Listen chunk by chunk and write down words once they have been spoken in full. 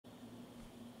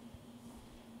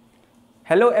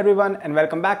Hello everyone and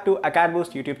welcome back to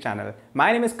AcadBoost YouTube channel.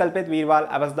 My name is Kalpit Veerwal.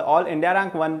 I was the All India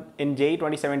Rank 1 in JEE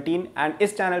 2017 and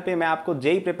इस channel पे मैं आपको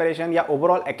JEE preparation या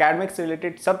overall academics से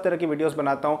related सब तरह की videos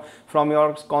बनाता हूँ, from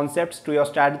your concepts to your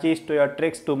strategies to your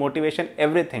tricks to motivation,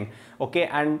 everything okay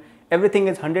and everything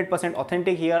is 100%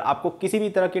 authentic here. आपको किसी भी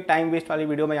तरह की टाइम वेस्ट वाली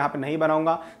वीडियो मैं यहाँ पे नहीं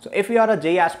बनाऊंगा। So if you are a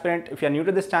JEE aspirant, if you are new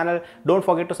to this channel, don't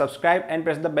forget to subscribe and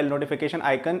press the bell notification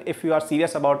icon if you are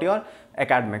serious about your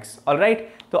academics. Alright,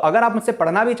 तो अगर आप मुझसे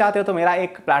पढ़ना भी चाहते हो तो मेरा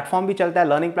एक प्लेटफॉर्म भी चलता है,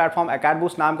 लर्निंग प्लेटफॉर्म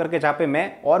AcadBoost नाम करके, जहाँ पे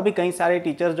मैं और भी कई सारे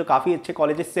टीचर्स जो काफ़ी अच्छे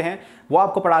कॉलेजेस से हैं वो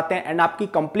आपको पढ़ाते हैं एंड आपकी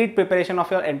complete preparation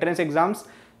of your entrance exams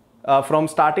from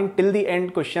starting till the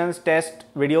end, questions, test,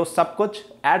 video, सब कुछ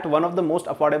eight one of the most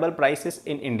affordable prices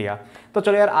in India. तो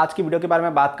चलो यार, आज की वीडियो के बारे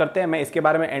में बात करते हैं। मैं इसके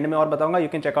बारे में एंड में और बताऊंगा, you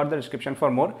can check out the description for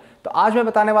more. तो आज मैं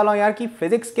बताने वाला हूँ यार कि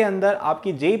फिजिक्स के अंदर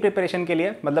आपकी JEE प्रिपरेशन के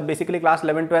लिए, मतलब बेसिकली क्लास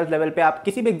 11-12 लेवल पे आप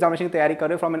किसी भी एग्जामिनेशन की तैयारी कर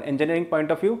रहे हो from an engineering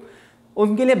point of view,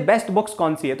 उनके लिए बेस्ट बुक्स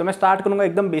कौन सी है। तो मैं स्टार्ट करूंगा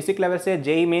एकदम बेसिक लेवल से,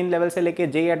 JEE मेन लेवल से लेके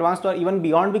JEE एडवांस्ड और इवन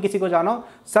बियॉन्ड भी किसी को जाना हो,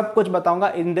 सब कुछ बताऊंगा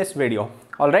इन दिस वीडियो।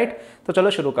 ऑलराइट, तो चलो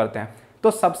शुरू करते हैं।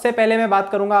 तो सबसे पहले मैं बात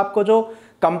करूंगा आपको जो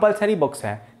कंपलसरी बुक्स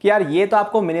हैं कि यार ये तो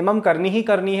आपको मिनिमम करनी ही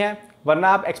करनी है, वरना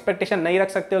आप एक्सपेक्टेशन नहीं रख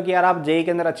सकते हो कि यार आप JEE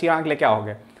के अंदर अच्छी रैंक लेके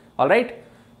आओगे। ऑलराइट,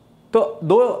 तो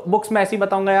दो बुक्स मैं ऐसी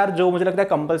बताऊंगा यार जो मुझे लगता है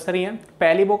कंपलसरी हैं।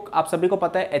 पहली बुक आप सभी को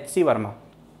पता है, HC Verma.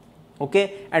 Okay,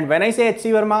 and when I से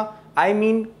HC Verma I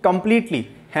mean completely,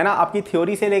 है ना, आपकी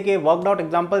थ्योरी से लेके वर्कड आउट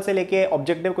एग्जांपल से लेके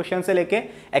ऑब्जेक्टिव क्वेश्चन से लेके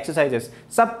एक्सरसाइजेस,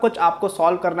 सब कुछ आपको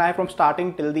सॉल्व करना है from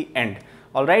starting till the end.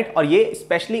 Alright, और ये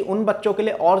स्पेशली उन बच्चों के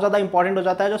लिए और ज़्यादा इंपॉर्टेंट हो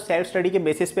जाता है जो सेल्फ स्टडी के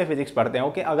बेसिस पे फिजिक्स पढ़ते हैं।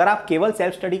 ओके, अगर आप केवल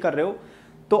सेल्फ स्टडी कर रहे हो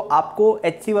तो आपको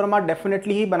HC वर्मा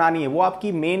डेफिनेटली ही बनानी है, वो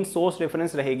आपकी मेन सोर्स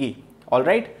रेफरेंस रहेगी।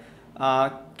 ऑलराइट,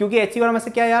 क्योंकि HC वर्मा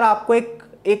से क्या है यार, आपको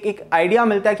एक आइडिया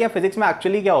मिलता है कि यार फिजिक्स में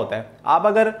एक्चुअली क्या होता है। आप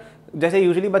अगर जैसे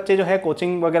यूजुअली बच्चे जो है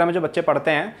कोचिंग वगैरह में जो बच्चे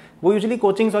पढ़ते हैं वो यूजुअली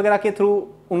कोचिंग्स वगैरह के थ्रू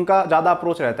उनका ज़्यादा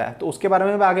अप्रोच रहता है, तो उसके बारे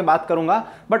में मैं आगे बात करूंगा।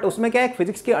 बट उसमें क्या है,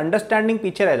 फिजिक्स की अंडरस्टैंडिंग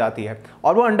पीछे रह जाती है,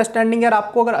 और वो अंडरस्टैंडिंग यार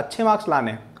आपको अगर अच्छे मार्क्स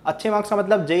लाने, अच्छे मार्क्स का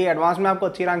मतलब JEE एडवांस में आपको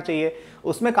अच्छी रैंक चाहिए,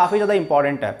 उसमें काफ़ी ज़्यादा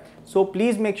इंपॉर्टेंट है। सो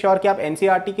प्लीज़ मेक श्योर कि आप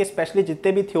NCERT के स्पेशली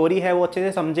जितने भी थ्योरी है वो अच्छे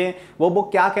से समझें, वो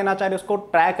बुक क्या कहना चाह रहे हैं उसको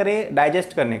ट्राई करें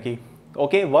डाइजेस्ट करने की।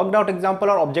 ओके, वर्कड आउट एग्जाम्पल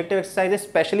और ऑब्जेक्टिव एक्सरसाइजेस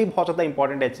स्पेशली बहुत ज़्यादा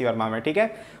इंपॉर्टेंट है HC वर्मा में, ठीक है,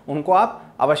 उनको आप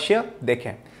अवश्य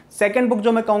देखें। सेकंड बुक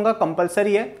जो मैं कहूँगा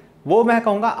कंपलसरी है, वो मैं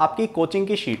कहूँगा आपकी कोचिंग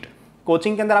की शीट।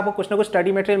 कोचिंग के अंदर आपको कुछ ना कुछ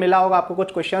स्टडी मटेरियल मिला होगा, आपको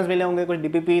कुछ क्वेश्चंस मिले होंगे, कुछ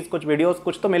DPPs, कुछ वीडियोस,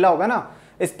 कुछ तो मिला होगा ना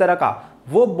इस तरह का,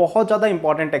 वो बहुत ज़्यादा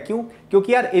इंपॉर्टेंट है। क्यों?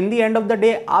 क्योंकि यार इन दी एंड ऑफ द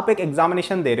डे आप एक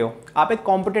एग्जामिनेशन दे रहे हो, आप एक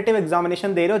कॉम्पिटेटिव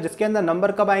एग्जामिनेशन दे रहे हो, जिसके अंदर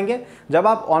नंबर कब आएंगे, जब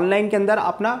आप ऑनलाइन के अंदर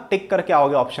अपना टिक करके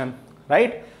आओगे ऑप्शन,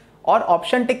 राइट। और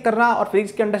ऑप्शन टिक करना और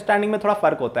फिजिक्स की अंडरस्टैंडिंग में थोड़ा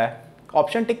फर्क होता है।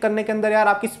 ऑप्शन टिक करने के अंदर यार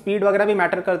आपकी स्पीड वगैरह भी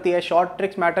मैटर करती है, शॉर्ट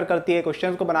ट्रिक्स मैटर करती है,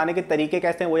 क्वेश्चंस को बनाने के तरीके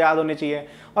कैसे हैं वो याद होने चाहिए,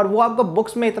 और वो आपको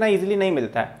बुक्स में इतना इजीली नहीं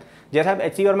मिलता है। जैसे आप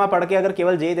HC वर्मा पढ़ के अगर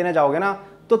केवल JEE देने जाओगे ना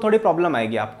तो थोड़ी प्रॉब्लम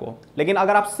आएगी आपको, लेकिन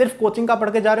अगर आप सिर्फ कोचिंग का पढ़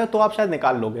के जा रहे हो तो आप शायद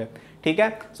निकाल लोगे, ठीक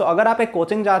है। सो अगर आप एक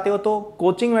कोचिंग जाते हो तो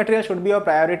coaching material should be your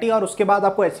priority, और उसके बाद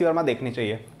आपको HC वर्मा देखनी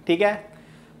चाहिए, ठीक है।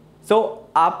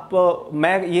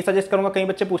 मैं ये सजेस्ट करूंगा, कई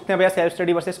बच्चे पूछते हैं भैया सेल्फ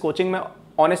स्टडी वर्सेस कोचिंग में,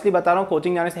 ऑनेस्टली बता रहा हूँ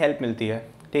कोचिंग जाने से हेल्प मिलती है,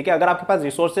 ठीक है। अगर आपके पास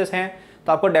रिसोर्सेज हैं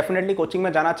तो आपको डेफिनेटली कोचिंग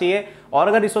में जाना चाहिए, और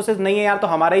अगर रिसोर्सेज नहीं है यार तो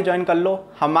हमारा ही ज्वाइन कर लो।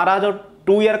 हमारा जो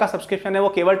 2 ईयर का सब्सक्रिप्शन है वो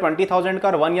केवल 20,000 का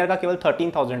और 1 ईयर का केवल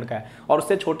 13,000 का है, और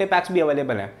उससे छोटे पैक्स भी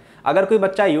अवेलेबल हैं। अगर कोई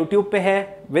बच्चा यूट्यूब पे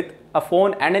है with a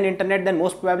phone and an internet, then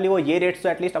most probably वो ये रेट्स तो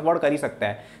एटलीस्ट अफोर्ड कर ही सकता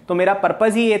है। तो मेरा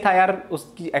पर्पज़ ही ये था यार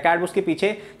उसकी AcadBoost के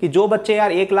पीछे कि जो बच्चे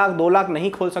यार 1 लाख 2 लाख नहीं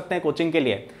खोल सकते हैं कोचिंग के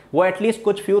लिए, वो एटलीस्ट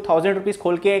कुछ फ्यू थाउजेंड रुपीज़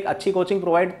खोल के एक अच्छी कोचिंग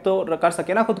प्रोवाइड तो कर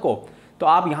सके ना खुद को। तो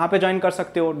आप यहाँ पे ज्वाइन कर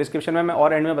सकते हो, डिस्क्रिप्शन में मैं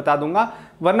और एंड में बता दूंगा,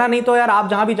 वरना नहीं तो यार आप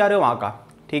जहाँ भी जा रहे हो वहाँ का,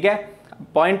 ठीक है।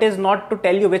 Point is not to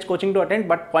tell you which coaching to attend,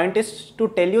 but point is to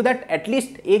tell you that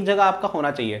at least एक जगह आपका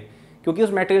होना चाहिए, क्योंकि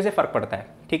उस मटेरियल से फर्क पड़ता है,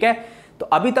 ठीक है। तो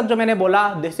अभी तक जो मैंने बोला,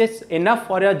 this is enough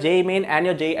for your JEE main and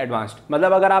your JEE advanced.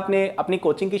 मतलब अगर आपने अपनी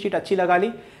कोचिंग की शीट अच्छी लगा ली,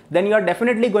 then you are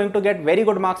definitely going to get very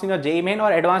good marks in your JEE main,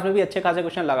 और एडवांस में भी अच्छे खासे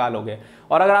क्वेश्चन लगा लोगे।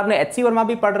 और अगर आपने HC वर्मा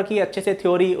भी पढ़ रखी है अच्छे से,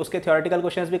 थ्योरी, उसके थ्योरेटिकल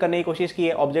क्वेश्चंस भी करने की कोशिश की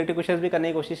है, ऑब्जेक्टिव क्वेश्चंस भी करने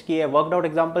की कोशिश की है, वर्कड आउट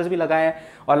एग्जांपल्स भी लगाए हैं,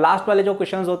 और लास्ट वाले जो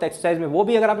क्वेश्चंस होते हैं एक्सरसाइज में वो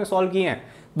भी अगर आपने सॉल्व किए हैं,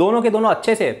 दोनों के दोनों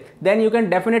अच्छे से, देन यू कैन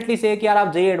डेफिनेटली से कि यार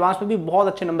आप JEE एडवांस में भी बहुत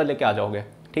अच्छे नंबर लेके आ जाओगे,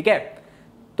 ठीक है।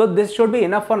 तो this should be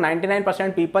enough for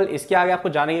 99% people, इसके आगे आपको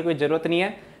जाने की कोई जरूरत नहीं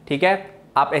है, ठीक है।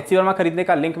 आप एचसी वर्मा खरीदने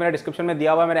का लिंक मेरे डिस्क्रिप्शन में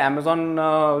दिया हुआ है मेरे अमेजॉन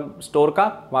स्टोर का,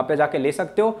 वहाँ पे जाके ले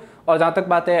सकते हो। और जहाँ तक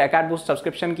बात है AcadBoost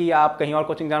सब्सक्रिप्शन की, या आप कहीं और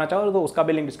कोचिंग जाना चाहो तो उसका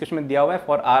भी लिंक डिस्क्रिप्शन में दिया हुआ है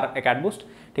फॉर आर AcadBoost,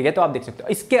 ठीक है, तो आप देख सकते हो।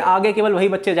 इसके आगे केवल वही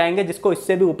बच्चे जाएंगे जिसको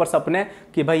इससे भी ऊपर सपने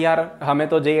कि भाई यार हमें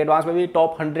तो JEE एडवांस में भी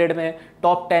टॉप 100 में,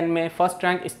 टॉप 10 में, फर्स्ट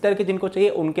रैंक, इस तरह के जिनको चाहिए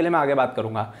उनके लिए मैं आगे बात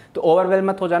करूँगा। तो ओवरवेल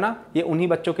मत हो जाना, ये उन्हीं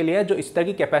बच्चों के लिए है जो इस तरह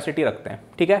की कैपेसिटी रखते हैं,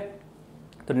 ठीक है।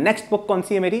 तो नेक्स्ट बुक कौन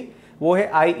सी है मेरी, वो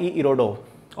है IE इरोडो।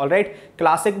 ऑलराइट,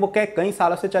 क्लासिक बुक है, कई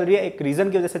सालों से चल रही है, एक रीजन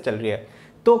की वजह से चल रही है।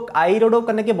 तो IE इरोडो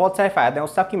करने के बहुत सारे फायदे हैं,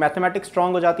 उससे आपकी मैथमेटिक्स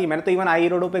स्ट्रांग हो जाती है। मैंने तो इवन IE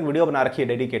इरोडो पे एक वीडियो बना रखी है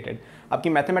डेडिकेटेड। आपकी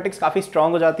मैथमेटिक्स काफ़ी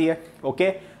स्ट्रांग हो जाती है,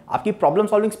 ओके। आपकी प्रॉब्लम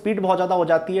सॉल्विंग स्पीड बहुत ज़्यादा हो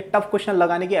जाती है, टफ क्वेश्चन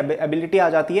लगाने की एबिलिटी आ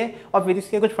जाती है, और फिजिक्स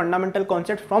के कुछ fundamental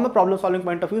concept from a problem solving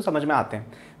point of view समझ में आते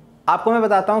हैं। आपको मैं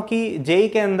बताता हूँ कि JEE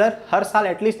के अंदर हर साल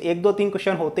एटलीस्ट 1, 2, 3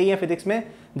 क्वेश्चन होते ही हैं फिजिक्स में,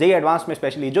 JEE एडवांस में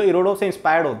स्पेशली, जो इरोडो से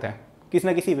इंस्पायर्ड होते हैं किसी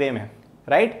न किसी वे में,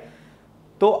 राइट।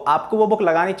 तो आपको वो बुक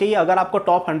लगानी चाहिए अगर आपको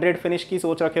टॉप 100 फिनिश की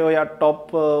सोच रखे हो, या टॉप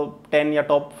 10 या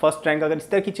टॉप फर्स्ट रैंक, अगर इस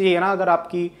तरह की चाहिए ना, अगर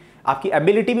आपकी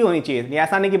एबिलिटी भी होनी चाहिए।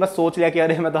 ऐसा नहीं कि बस सोच लिया कि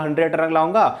अरे मैं तो 100 रैंक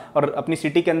लाऊंगा और अपनी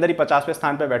सिटी के अंदर ही 50वें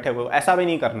स्थान पे बैठे हुए हो, ऐसा भी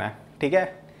नहीं करना है, ठीक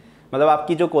है। मतलब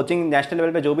आपकी जो कोचिंग नेशनल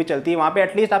लेवल पे जो भी चलती है, वहाँ पे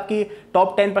एटलीस्ट आपकी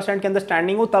टॉप 10% के अंदर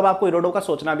स्टैंडिंग हो, तब आपको इरोडो का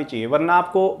सोचना भी चाहिए। वरना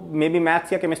आपको मे बी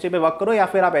मैथ्स या केमिस्ट्री पे वर्क करो, या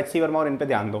फिर आप HC वर्मा और इन पे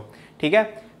ध्यान दो, ठीक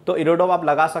है। तो इरोडो आप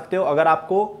लगा सकते हो अगर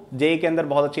आपको JEE के अंदर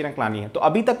बहुत अच्छी रैंक लानी है। तो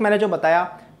अभी तक मैंने जो बताया,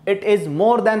 it is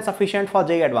more than sufficient for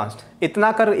JEE advanced.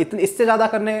 इससे ज़्यादा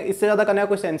करने का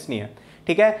कोई सेंस नहीं है,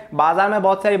 ठीक है। बाजार में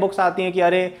बहुत सारी बुक्स आती हैं कि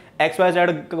अरे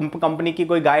XYZ कंपनी की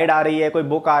कोई गाइड आ रही है, कोई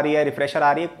बुक आ रही है, रिफ्रेशर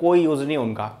आ रही है, कोई यूज़ नहीं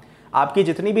उनका। आपकी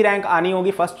जितनी भी रैंक आनी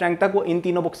होगी फर्स्ट रैंक तक, वो इन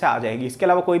तीनों बुक से आ जाएगी। इसके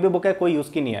अलावा कोई भी बुक है कोई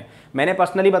यूज़ की नहीं है। मैंने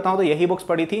पर्सनली बताऊं तो यही बुक्स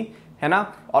पढ़ी थी, है ना,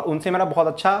 और उनसे मेरा बहुत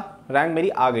अच्छा रैंक मेरी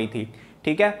आ गई थी,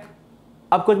 ठीक है।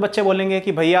 अब कुछ बच्चे बोलेंगे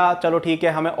कि भैया चलो ठीक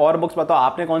है, हमें और बुक्स बताओ,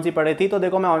 आपने कौन सी पढ़ी थी। तो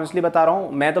देखो, मैं ऑनेस्टली बता रहा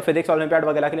हूँ, मैं तो फिजिक्स ओलंपियाड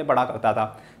वगैरह के लिए पढ़ा करता था।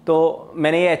 तो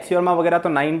मैंने ये HC वर्मा वगैरह तो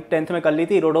 9th 10th में कर ली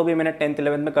थी, इरोडो भी मैंने 10th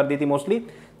 11th में कर दी थी मोस्टली।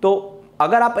 तो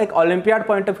अगर आप एक ओलंपियाड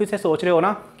पॉइंट ऑफ व्यू से सोच रहे हो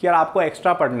ना कि यार आपको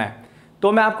एक्स्ट्रा पढ़ना है,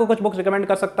 तो मैं आपको कुछ बुक्स रिकमेंड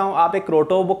कर सकता हूँ। आप एक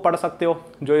क्रोटो बुक पढ़ सकते हो,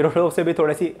 जो इरोडो से भी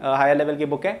थोड़ी सी हायर लेवल की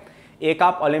बुक है। एक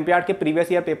आप ओलंपियाड के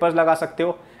प्रीवियस ईयर पेपर्स लगा सकते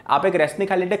हो। आप एक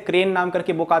रेस्निक हॉलिडे क्रेन नाम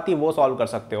करके बुक आती है, वो सॉल्व कर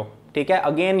सकते हो, ठीक है।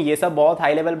 अगेन ये सब बहुत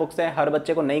हाई लेवल बुक्स हैं, हर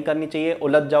बच्चे को नहीं करनी चाहिए,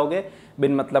 उलझ जाओगे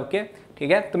बिन मतलब के,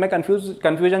 ठीक है। तो मैं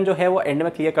कन्फ्यूजन जो है वो एंड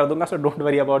में क्लियर कर दूंगा, so don't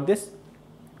worry about this,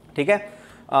 ठीक है।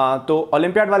 तो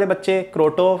ओलंपियाड वाले बच्चे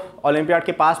क्रोटो, ओलंपियाड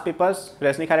के पास पेपर्स,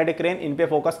 रेस्निक हॉलिडे क्रेन, इन पे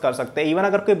फोकस कर सकते हैं। इवन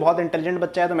अगर कोई बहुत इंटेलिजेंट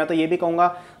बच्चा है तो मैं तो ये भी कहूँगा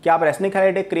कि आप रेस्निक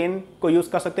हॉलिडे क्रेन को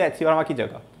यूज़ कर सकते हैं HC वर्मा की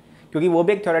जगह, क्योंकि वो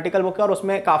भी एक थ्योरेटिकल बुक है और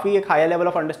उसमें काफ़ी एक हायर लेवल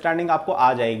ऑफ अंडरस्टैंडिंग आपको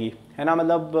आ जाएगी, है ना।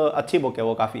 मतलब अच्छी बुक है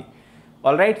वो काफ़ी।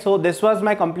 Alright, so this was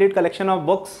my complete collection of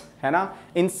books, है ना।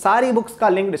 इन सारी बुक्स का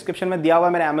लिंक डिस्क्रिप्शन में दिया हुआ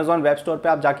है मेरे अमेजॉन वेब स्टोर पे,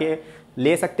 आप जाके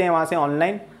ले सकते हैं वहाँ से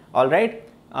ऑनलाइन। ऑलराइट,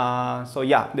 सो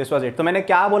या दिस वाज इट। तो मैंने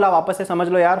क्या बोला वापस से समझ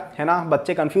लो यार, है ना।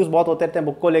 बच्चे कंफ्यूज बहुत होते रहते हैं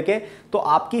बुक को लेके। तो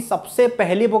आपकी सबसे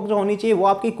पहली बुक जो होनी चाहिए वो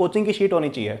आपकी कोचिंग की शीट होनी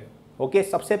चाहिए, ओके।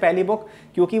 सबसे पहली बुक,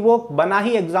 क्योंकि वो बना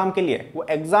ही एग्जाम के लिए, वो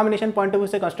एग्जामिनेशन पॉइंट ऑफ व्यू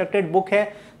से कंस्ट्रक्टेड बुक है,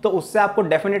 तो उससे आपको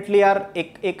डेफिनेटली यार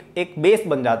एक बेस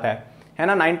बन जाता है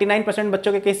ना। 99%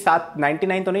 बच्चों के साथ,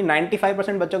 99 तो नहीं,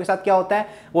 95% बच्चों के साथ क्या होता है,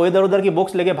 वो इधर उधर की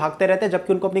बुक्स लेके भागते रहते हैं,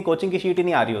 जबकि उनको अपनी कोचिंग की शीट ही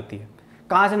नहीं आ रही होती है।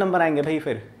 कहाँ से नंबर आएंगे भाई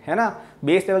फिर, है ना।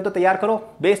 बेस लेवल तो तैयार करो।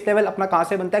 बेस लेवल अपना कहाँ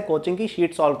से बनता है, कोचिंग की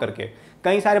शीट सॉल्व करके।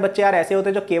 कई सारे बच्चे यार ऐसे होते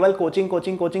हैं जो केवल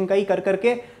कोचिंग का ही कर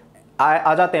करके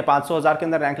आ जाते हैं, 500,000 के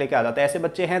अंदर रैंक लेके आ जाते हैं। ऐसे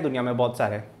बच्चे हैं दुनिया में बहुत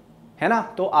सारे, है ना।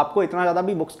 तो आपको इतना ज़्यादा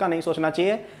भी बुक्स का नहीं सोचना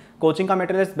चाहिए। कोचिंग का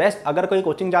मटेरियल इज बेस्ट। अगर कोई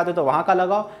कोचिंग जाते हो तो वहाँ का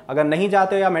लगाओ, अगर नहीं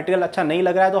जाते हो या मटेरियल अच्छा नहीं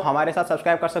लग रहा है तो हमारे साथ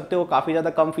सब्सक्राइब कर सकते हो, काफ़ी ज़्यादा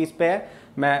कम फीस पे है।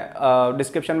 मैं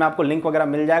डिस्क्रिप्शन में आपको लिंक वगैरह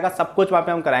मिल जाएगा, सब कुछ वहाँ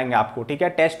पे हम कराएंगे आपको, ठीक है।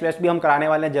 टेस्ट वेस्ट भी हम कराने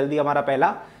वाले हैं जल्दी, हमारा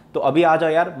पहला। तो अभी आ जाओ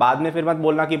यार, बाद में फिर मत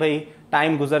बोलना कि भाई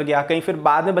टाइम गुजर गया। कहीं फिर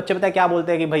बाद में बच्चे पता है क्या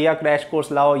बोलते हैं कि भैया क्रैश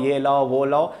कोर्स लाओ, ये लाओ, वो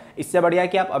लाओ। इससे बढ़िया है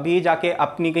कि आप अभी जाके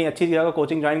अपनी कहीं अच्छी जगह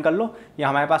कोचिंग ज्वाइन कर लो, या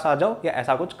हमारे पास आ जाओ, या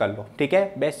ऐसा कुछ कर लो, ठीक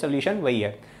है। बेस्ट सोल्यूशन वही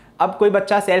है। अब कोई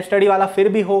बच्चा सेल्फ स्टडी वाला फिर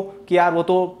भी हो कि यार वो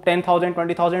तो 10,000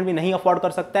 20,000 भी नहीं अफोर्ड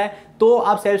कर सकता है, तो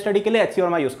आप सेल्फ स्टडी के लिए HC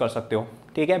वर्मा यूज़ कर सकते हो,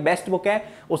 ठीक है। बेस्ट बुक है।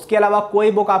 उसके अलावा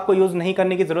कोई बुक आपको यूज़ नहीं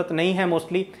करने की जरूरत नहीं है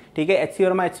मोस्टली, ठीक है। HC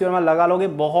वर्मा लगा लोगे,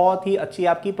 बहुत ही अच्छी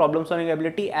आपकी problem solving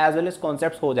ability as well as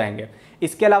concepts हो जाएंगे।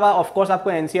 इसके अलावा ऑफकोर्स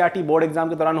आपको NCERT बोर्ड एग्जाम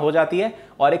के दौरान हो जाती है,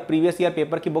 और एक प्रीवियस ईयर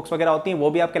पेपर की बुक्स वगैरह होती हैं, वो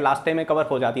भी आपके लास्ट टाइम में कवर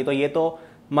हो जाती है। तो ये तो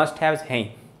मस्ट हैव्स हैं,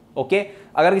 ओके।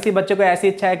 अगर किसी बच्चे को ऐसी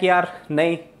इच्छा है कि यार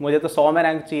नहीं मुझे तो 100 में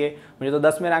रैंक चाहिए, मुझे तो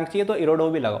 10 में रैंक चाहिए, तो इरोडो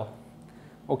भी लगाओ,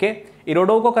 ओके।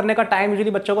 इरोडो को करने का टाइम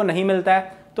यूजुअली बच्चों को नहीं मिलता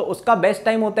है, तो उसका बेस्ट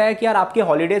टाइम होता है कि यार आपके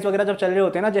हॉलीडेज वगैरह जब चल रहे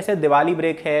होते हैं ना, जैसे दिवाली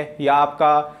ब्रेक है, या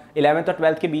आपका 11th और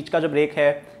 12th के बीच का जो ब्रेक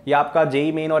है, या आपका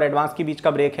JEE मेन और एडवांस के बीच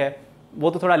का ब्रेक है, वो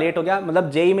तो थोड़ा लेट हो गया, मतलब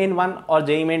जेई मेन 1 और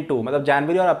जेई मेन 2, मतलब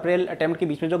जनवरी और अप्रैल अटेम्प्ट के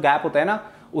बीच में जो गैप होता है ना,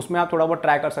 उसमें आप थोड़ा बहुत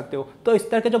ट्राई कर सकते हो। तो इस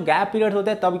तरह के जो गैप पीरियड्स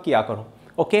होते हैं तब किया करो,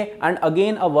 okay. And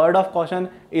again a word of caution,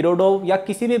 Irodov या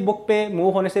किसी भी बुक पे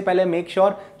मूव होने से पहले मेक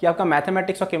श्योर कि आपका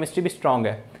मैथमेटिक्स और केमिस्ट्री भी स्ट्रांग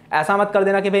है। ऐसा मत कर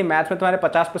देना कि भाई मैथ्स में तुम्हारे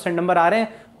 50% नंबर आ रहे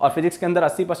हैं और फिजिक्स के अंदर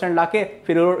 80% लाके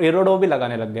फिर इरोडोव भी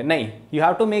लगाने लग गए। नहीं, you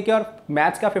have to make your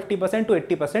maths का 50% to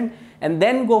 80% and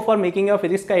then go for making your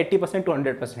physics का 80% to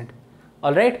 100%।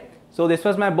 Alright, so this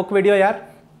was my book video यार।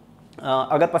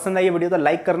 अगर पसंद आई ये वीडियो तो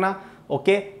लाइक करना,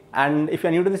 okay. And if you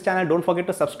are new to this channel, don't forget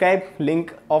to subscribe.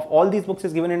 Link of all these books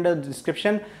is given in the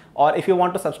description. और if you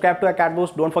want to subscribe to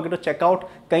AcadBoost, don't forget to check out.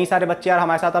 कई सारे बच्चे यार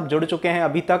हमारे साथ अब जुड़ चुके हैं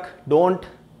अभी तक। Don't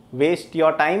waste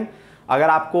your time. अगर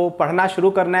आपको पढ़ना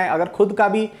शुरू करना है, अगर खुद का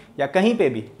भी या कहीं पे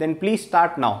भी, then please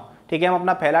start now. ठीक है, हम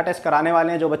अपना पहला टेस्ट कराने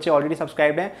वाले हैं जो बच्चे ऑलरेडी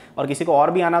सब्सक्राइब्ड हैं, और किसी को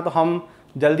और भी आना तो हम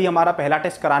जल्दी हमारा पहला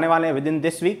टेस्ट कराने वाले हैं with in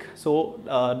this week. So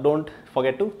don't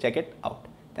forget to check it out.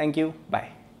 Thank you,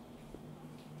 bye.